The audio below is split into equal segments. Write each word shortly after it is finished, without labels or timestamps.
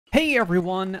Hey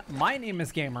everyone, my name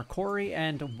is Gamer Corey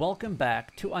and welcome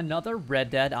back to another Red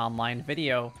Dead Online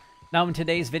video. Now in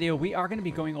today's video we are going to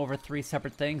be going over three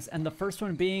separate things, and the first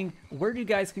one being where you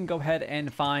guys can go ahead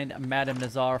and find Madame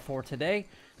Nazar for today.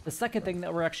 The second thing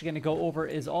that we're actually going to go over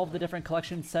is all of the different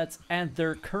collection sets and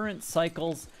their current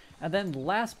cycles. And then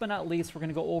last but not least, we're going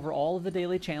to go over all of the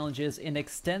daily challenges in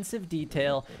extensive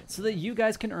detail so that you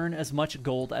guys can earn as much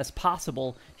gold as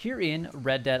possible here in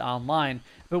Red Dead Online.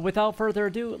 But without further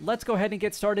ado, let's go ahead and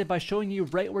get started by showing you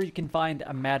right where you can find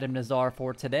Madame Nazar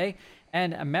for today.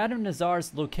 And Madame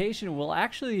Nazar's location will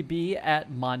actually be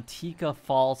at Montica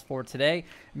Falls for today,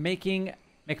 making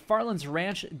McFarland's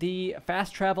Ranch the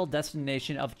fast travel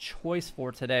destination of choice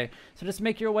for today. So just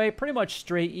make your way pretty much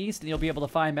straight east and you'll be able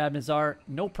to find Madame Nazar,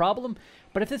 no problem.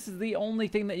 But if this is the only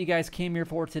thing that you guys came here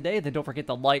for today, then don't forget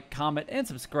to like, comment, and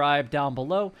subscribe down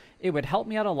below. It would help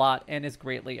me out a lot and is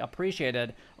greatly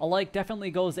appreciated. A like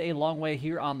definitely goes a long way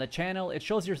here on the channel. It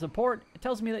shows your support. It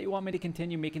tells me that you want me to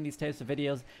continue making these types of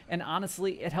videos. And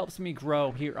honestly, it helps me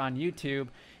grow here on YouTube.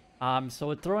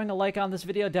 So throwing a like on this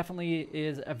video definitely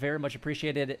is very much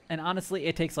appreciated, and honestly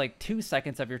it takes like 2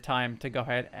 seconds of your time to go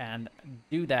ahead and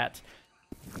do that.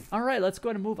 Alright, let's go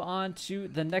ahead and move on to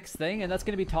the next thing, and that's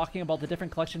going to be talking about the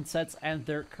different collection sets and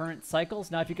their current cycles.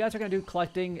 Now if you guys are going to do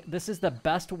collecting, this is the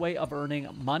best way of earning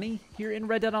money here in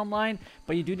Red Dead Online,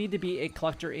 but you do need to be a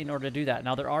collector in order to do that.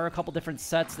 Now there are a couple different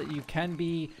sets that you can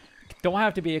be, don't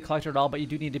have to be a collector at all, but you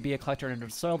do need to be a collector in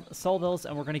order to sell those,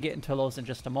 and we're going to get into those in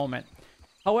just a moment.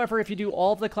 However, if you do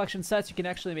all of the collection sets, you can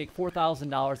actually make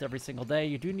 $4,000 every single day.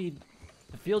 You do need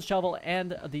the field shovel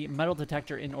and the metal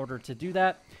detector in order to do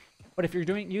that. But if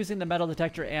you're using the metal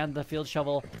detector and the field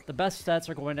shovel, the best sets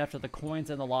are going after the coins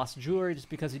and the lost jewelry,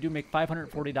 just because you do make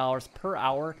 $540 per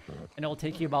hour, and it will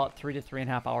take you about 3 to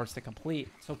 3.5 hours to complete.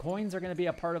 So coins are going to be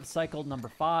a part of cycle number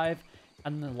 5,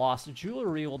 and the lost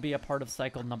jewelry will be a part of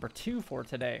cycle number 2 for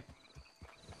today.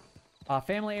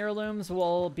 Family heirlooms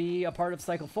will be a part of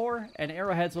cycle 4, and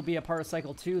arrowheads will be a part of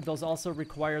cycle 2. Those also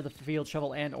require the field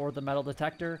shovel and or the metal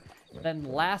detector. Then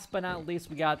last but not least,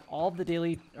 we got all of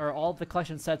the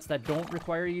collection sets that don't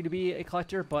require you to be a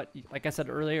collector, but like I said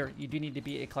earlier, you do need to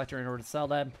be a collector in order to sell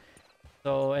them.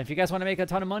 So if you guys want to make a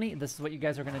ton of money, this is what you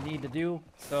guys are going to need to do,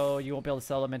 so you won't be able to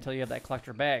sell them until you have that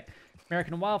collector bag.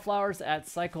 American Wildflowers at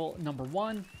cycle number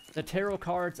 1, the tarot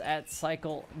cards at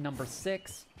cycle number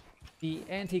 6, the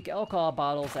antique alcohol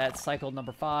bottles at cycle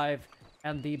number 5,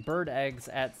 and the bird eggs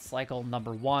at cycle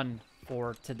number 1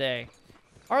 for today.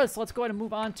 Alright, so let's go ahead and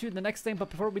move on to the next thing, but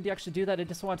before we actually do that, I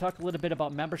just want to talk a little bit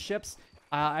about memberships.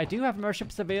 I do have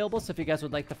memberships available, so if you guys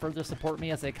would like to further support me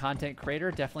as a content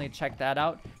creator, definitely check that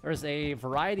out. There's a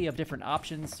variety of different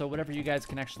options, so whatever you guys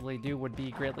can actually do would be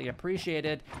greatly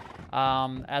appreciated,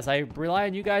 as I rely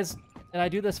on you guys. And I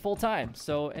do this full time,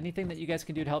 so anything that you guys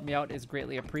can do to help me out is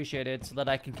greatly appreciated so that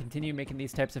I can continue making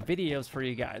these types of videos for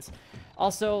you guys.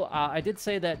 Also, I did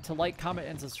say that to like, comment,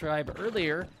 and subscribe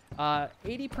earlier.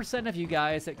 80% of you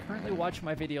guys that currently watch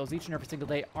my videos each and every single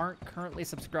day aren't currently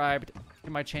subscribed to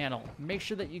my channel. Make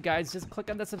sure that you guys just click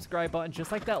on the subscribe button,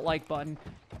 just like that like button.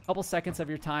 A couple seconds of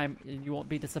your time, and you won't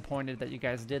be disappointed that you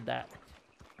guys did that.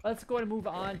 Let's go ahead and move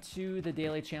on to the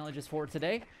daily challenges for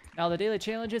today. Now, the daily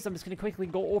challenges, I'm just going to quickly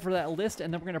go over that list,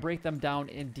 and then we're going to break them down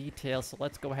in detail. So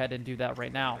let's go ahead and do that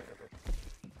right now.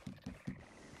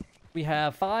 We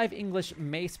have 5 English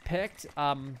mace picked.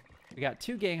 We got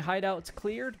 2 gang hideouts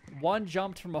cleared. 1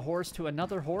 jumped from a horse to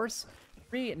another horse.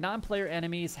 3 non-player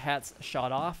enemies hats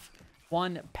shot off.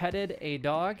 1 petted a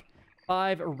dog.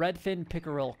 5 redfin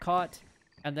pickerel caught.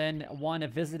 And then 1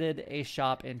 visited a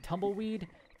shop in Tumbleweed.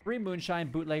 3 moonshine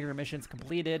bootlegger missions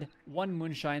completed, 1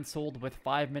 moonshine sold with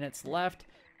 5 minutes left,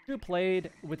 2 played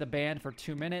with a band for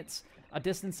 2 minutes, a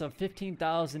distance of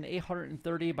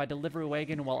 15,830 by delivery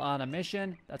wagon while on a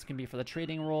mission. That's going to be for the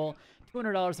trading role.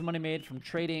 $200 of money made from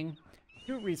trading,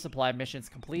 2 resupply missions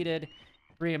completed,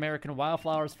 3 American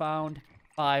Wildflowers found,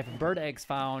 5 bird eggs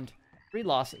found, 3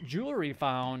 lost jewelry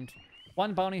found,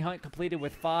 1 bounty hunt completed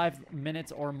with 5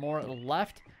 minutes or more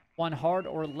left, 1 hard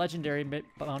or legendary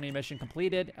bounty mission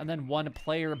completed, and then 1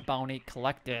 player bounty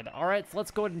collected. Alright, so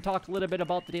let's go ahead and talk a little bit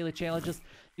about the daily challenges.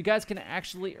 You guys can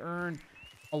actually earn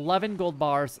 11 gold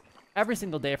bars every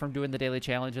single day from doing the daily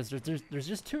challenges. There's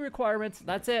just 2 requirements.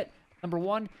 That's it. Number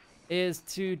 1 is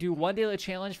to do 1 daily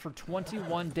challenge for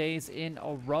 21 days in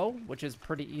a row, which is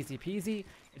pretty easy peasy.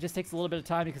 It just takes a little bit of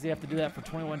time because you have to do that for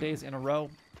 21 days in a row.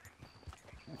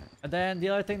 And then the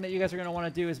other thing that you guys are going to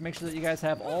want to do is make sure that you guys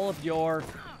have all of your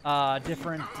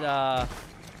different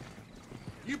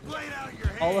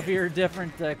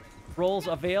roles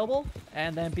available.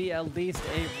 and then be at least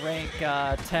a rank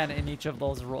 10 in each of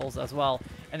those roles as well.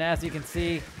 And as you can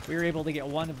see, we were able to get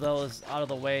one of those out of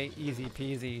the way, easy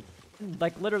peasy.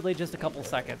 Like literally just a couple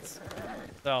seconds.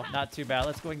 So not too bad.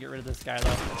 Let's go and get rid of this guy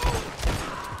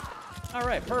though. All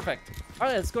right, perfect. All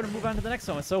right, let's go and move on to the next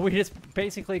one. So we just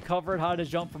basically covered how to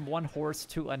jump from one horse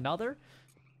to another.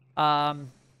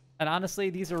 And honestly,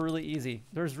 these are really easy.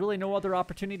 There's really no other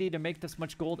opportunity to make this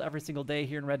much gold every single day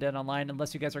here in Red Dead Online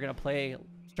unless you guys are going to play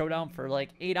Showdown for like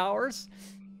 8 hours.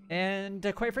 And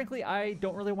quite frankly, I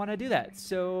don't really want to do that.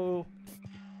 So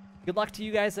good luck to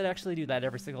you guys that actually do that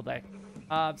every single day.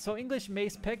 So English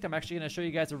Mace picked. I'm actually going to show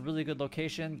you guys a really good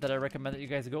location that I recommend that you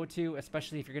guys go to,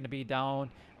 especially if you're going to be down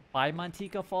by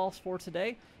Manteca Falls for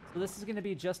today. So this is going to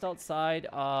be just outside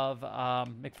of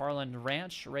McFarland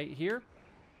Ranch right here.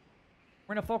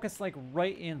 We're going to focus like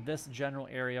right in this general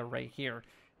area right here.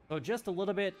 So just a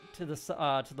little bit to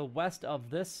the west of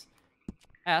this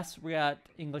S, we got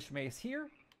English Mace here.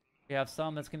 We have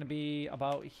some that's going to be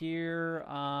about here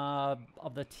of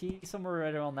the T, somewhere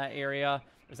right around that area.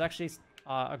 There's actually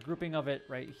a grouping of it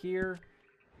right here.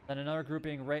 Then another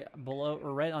grouping right below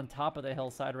or right on top of the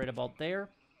hillside right about there.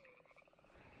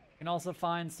 You can also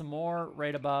find some more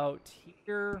right about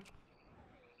here,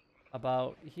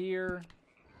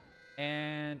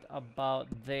 and about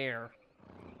there.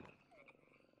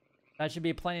 That should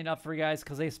be plenty enough for you guys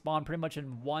because they spawn pretty much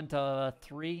in 1 to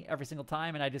 3 every single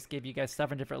time, and I just gave you guys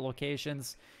 7 different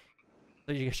locations.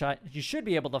 So you should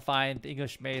be able to find the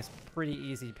English Mace pretty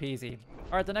easy peasy.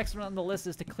 All right, the next one on the list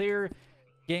is to clear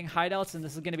gang hideouts, and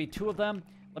this is going to be 2 of them.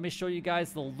 Let me show you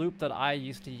guys the loop that I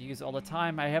used to use all the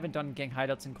time. I haven't done gang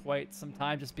hideouts in quite some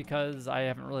time just because I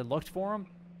haven't really looked for them.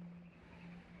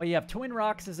 But you have Twin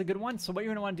Rocks is a good one. So what you're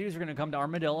going to want to do is you're going to come to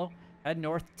Armadillo, head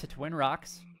north to Twin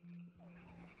Rocks.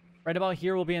 Right about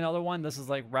here will be another one. This is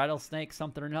like Rattlesnake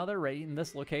something or another right in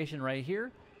this location right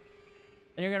here.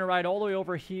 And you're going to ride all the way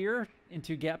over here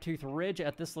into Gaptooth Ridge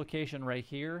at this location right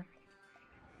here.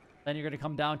 Then you're going to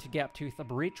come down to Gaptooth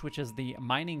Breach, which is the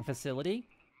mining facility.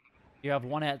 You have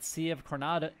one at Sea of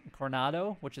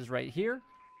Coronado, which is right here.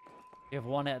 You have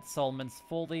one at Solomon's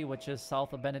Folly, which is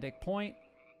south of Benedict Point.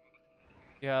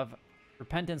 You have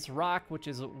Repentance Rock, which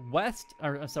is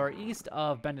east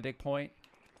of Benedict Point,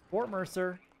 Fort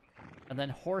Mercer, and then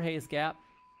Jorge's Gap,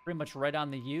 pretty much right on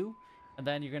the U. And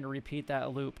then you're going to repeat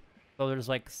that loop. So there's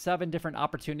like 7 different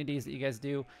opportunities that you guys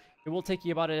do. It will take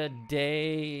you about a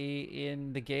day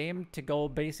in the game to go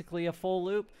basically a full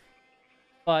loop.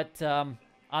 But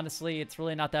honestly, it's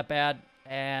really not that bad.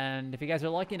 And if you guys are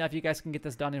lucky enough, you guys can get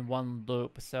this done in 1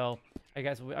 loop. So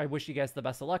I wish you guys the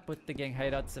best of luck with the gang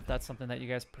hideouts if that's something that you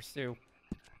guys pursue.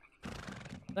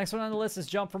 Next one on the list is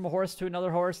jump from a horse to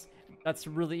another horse. That's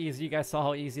really easy. You guys saw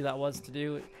how easy that was to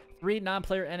do. 3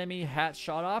 non-player enemy hat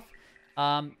shot off.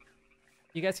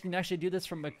 You guys can actually do this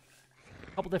from a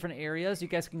couple different areas. You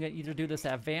guys can either do this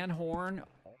at Van Horn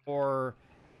or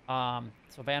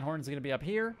so Van Horn is going to be up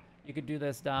here. You could do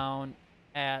this down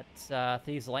at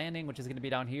Thieves Landing, which is going to be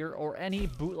down here, or any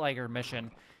bootlegger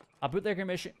mission. A bootlegger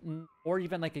mission or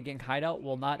even like a gang hideout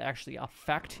will not actually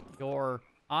affect your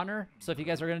honor. So if you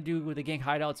guys are going to do the gang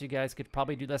hideouts, you guys could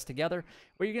probably do this together.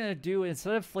 What you're going to do,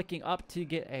 instead of flicking up to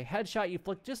get a headshot, you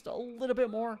flick just a little bit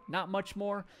more, not much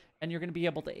more, and you're going to be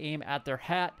able to aim at their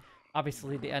hat.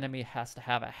 Obviously, the enemy has to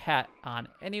have a hat on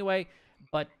anyway,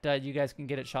 but you guys can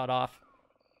get it shot off.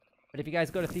 But if you guys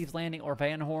go to Thieves Landing or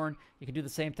Van Horn, you can do the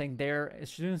same thing there. As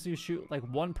soon as you shoot like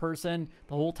 1 person,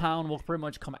 the whole town will pretty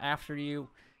much come after you,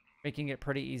 making it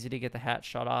pretty easy to get the hat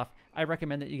shot off. I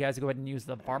recommend that you guys go ahead and use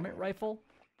the varmint rifle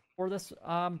for this,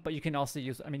 but you can also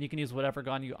use, you can use whatever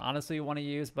gun you honestly want to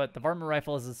use, but the varmint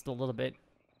rifle is just a little bit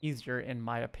easier in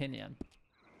my opinion.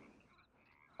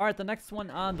 All right, the next one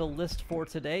on the list for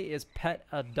today is pet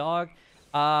a dog.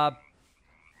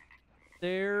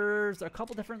 There's a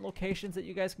couple different locations that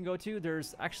you guys can go to.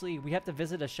 There's actually, we have to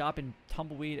visit a shop in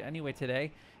Tumbleweed anyway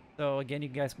today. So again, you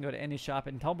guys can go to any shop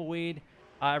in Tumbleweed.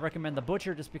 I recommend the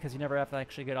Butcher just because you never have to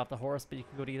actually get off the horse, but you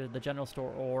can go to either the general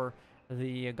store or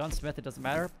the gunsmith, it doesn't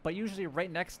matter. But usually right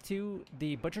next to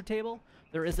the butcher table,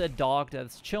 there is a dog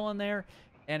that's chilling there.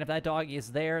 And if that dog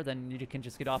is there, then you can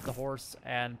just get off the horse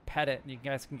and pet it. And you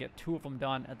guys can get 2 of them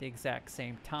done at the exact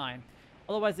same time.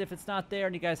 Otherwise, if it's not there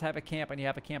and you guys have a camp and you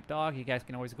have a camp dog, you guys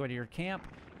can always go to your camp.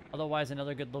 Otherwise,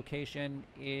 another good location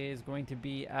is going to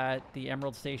be at the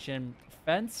Emerald Station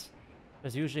fence.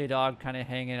 There's usually a dog kind of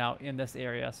hanging out in this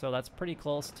area. So that's pretty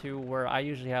close to where I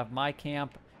usually have my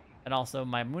camp and also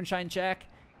my moonshine shack.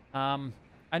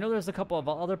 I know there's a couple of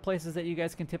other places that you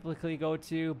guys can typically go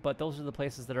to, but those are the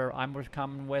places that I'm most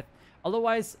common with.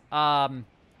 Otherwise, Roskillar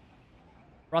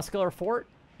Fort,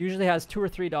 Usually has 2 or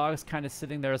 3 dogs kind of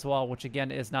sitting there as well, which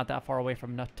again is not that far away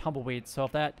from Tumbleweed. So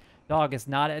if that dog is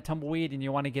not at Tumbleweed and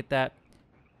you want to get that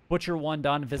Butcher 1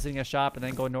 done visiting a shop and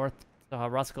then go north to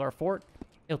Ruskelar Fort,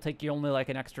 it'll take you only like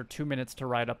an extra 2 minutes to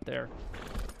ride up there.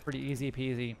 Pretty easy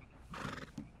peasy.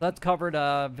 That's covered.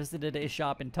 Visited a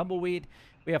shop in Tumbleweed.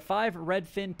 We have 5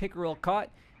 redfin pickerel caught.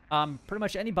 Pretty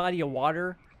much any body of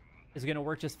water is going to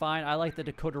work just fine. I like the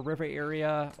Dakota River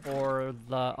area or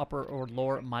the upper or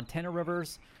lower Montana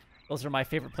rivers. Those are my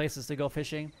favorite places to go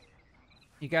fishing.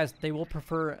 You guys, they will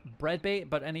prefer bread bait,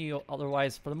 but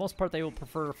otherwise, for the most part, they will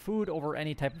prefer food over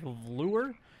any type of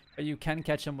lure. But you can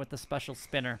catch them with the special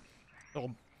spinner. So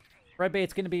bread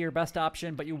bait's going to be your best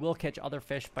option, but you will catch other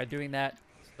fish by doing that.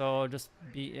 So just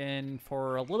be in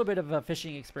for a little bit of a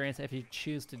fishing experience if you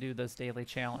choose to do this daily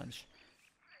challenge.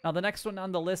 Now, the next one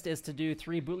on the list is to do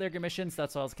 3 bootlegger missions.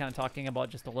 That's what I was kind of talking about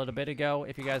just a little bit ago.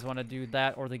 If you guys want to do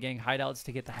that or the gang hideouts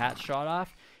to get the hat shot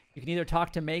off, you can either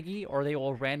talk to Maggie or they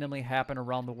will randomly happen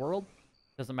around the world.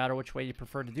 Doesn't matter which way you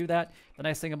prefer to do that. The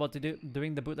nice thing about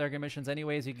doing the bootlegger missions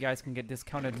anyways, you guys can get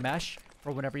discounted mesh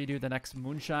for whenever you do the next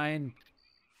moonshine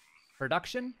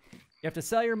production. You have to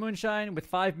sell your moonshine with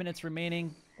 5 minutes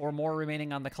remaining or more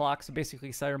remaining on the clock. So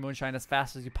basically sell your moonshine as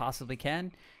fast as you possibly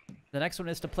can. The next one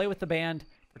is to play with the band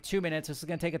for 2 minutes. This is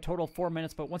going to take a total of 4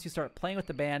 minutes, but once you start playing with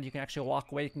the band, you can actually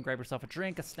walk away. You can grab yourself a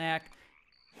drink, a snack,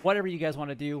 whatever you guys want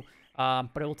to do.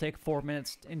 But it will take 4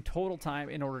 minutes in total time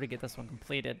in order to get this one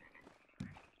completed.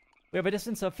 We have a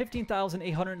distance of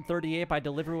 15,838 by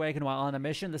delivery wagon while on a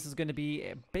mission. This is going to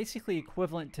be basically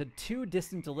equivalent to 2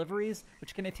 distant deliveries,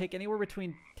 which can take anywhere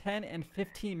between 10 and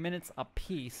 15 minutes a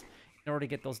piece in order to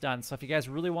get those done. So if you guys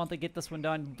really want to get this one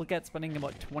done, look at spending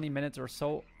about 20 minutes or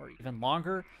so, or even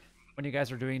longer, when you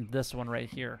guys are doing this one right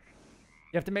here.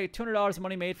 You have to make $200 of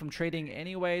money made from trading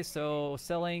anyway, so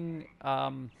selling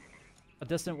a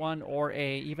distant one or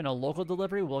even a local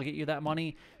delivery will get you that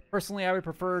money. Personally, I would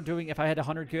prefer doing, if I had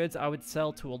 100 goods, I would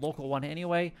sell to a local one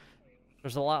anyway.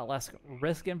 There's a lot less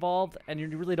risk involved, and you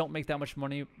really don't make that much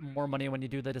more money when you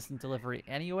do the distant delivery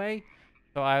anyway.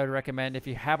 So I would recommend, if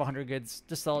you have 100 goods,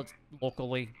 just sell it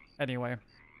locally anyway.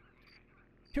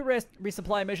 2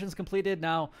 resupply missions completed.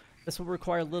 Now, this will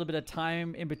require a little bit of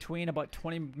time in between, about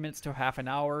 20 minutes to half an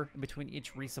hour in between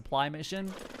each resupply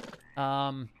mission.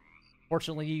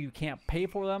 Fortunately, you can't pay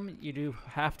for them. You do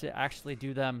have to actually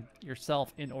do them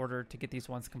yourself in order to get these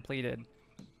ones completed.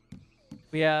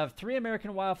 We have 3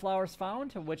 American wildflowers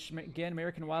found, which, again,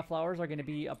 American wildflowers are going to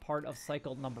be a part of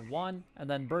cycle number 1. And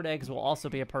then bird eggs will also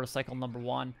be a part of cycle number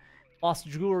 1. Lost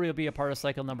jewelry will be a part of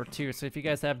cycle number 2. So if you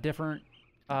guys have different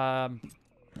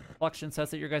collection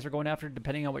sets that you guys are going after,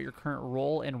 depending on what your current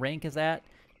role and rank is at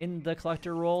in the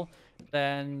collector role,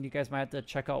 then you guys might have to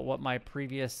check out what my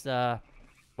previous...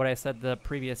 what I said the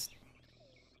previous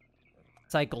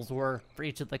cycles were for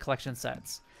each of the collection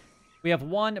sets. We have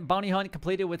 1 bounty hunt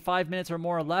completed with 5 minutes or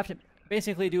more left.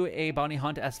 Basically, do a bounty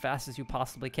hunt as fast as you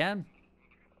possibly can.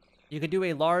 You could do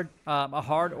a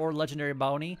hard or legendary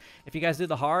bounty. If you guys do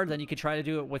the hard, then you could try to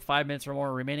do it with 5 minutes or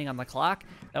more remaining on the clock.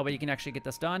 That way you can actually get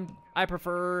this done. I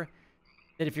prefer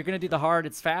that if you're going to do the hard,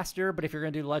 it's faster, but if you're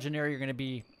going to do legendary, you're going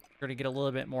to get a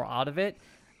little bit more out of it.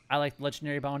 I like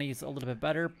legendary bounties a little bit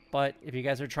better, but if you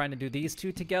guys are trying to do these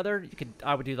 2 together,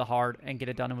 I would do the hard and get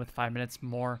it done with 5 minutes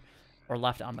more or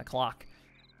left on the clock.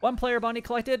 1 player bounty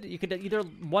collected. You could either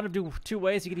want to do 2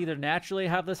 ways. You could either naturally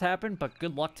have this happen, but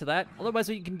good luck to that. Otherwise,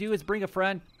 what you can do is bring a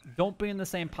friend. Don't be in the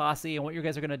same posse, and what you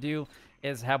guys are going to do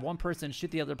is have one person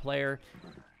shoot the other player.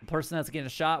 The person that's getting a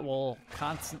shot will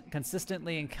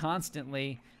consistently and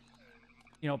constantly,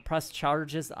 you know, press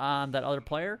charges on that other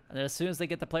player, and then as soon as they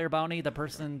get the player bounty, the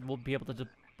person will be able to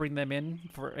bring them in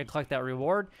and collect that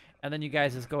reward, and then you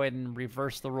guys just go ahead and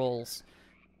reverse the roles.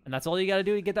 And that's all you got to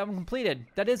do to get that one completed.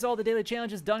 That is all the daily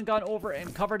challenges done, gone over,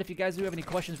 and covered. If you guys do have any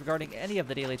questions regarding any of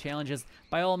the daily challenges,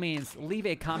 by all means, leave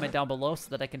a comment down below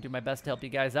so that I can do my best to help you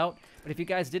guys out. But if you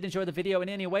guys did enjoy the video in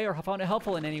any way or found it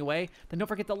helpful in any way, then don't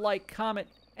forget to like, comment,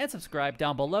 and subscribe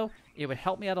down below. It would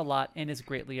help me out a lot and is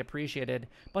greatly appreciated.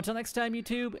 But until next time,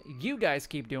 YouTube, you guys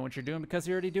keep doing what you're doing because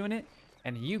you're already doing it.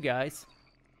 And you guys,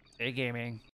 stay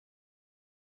gaming.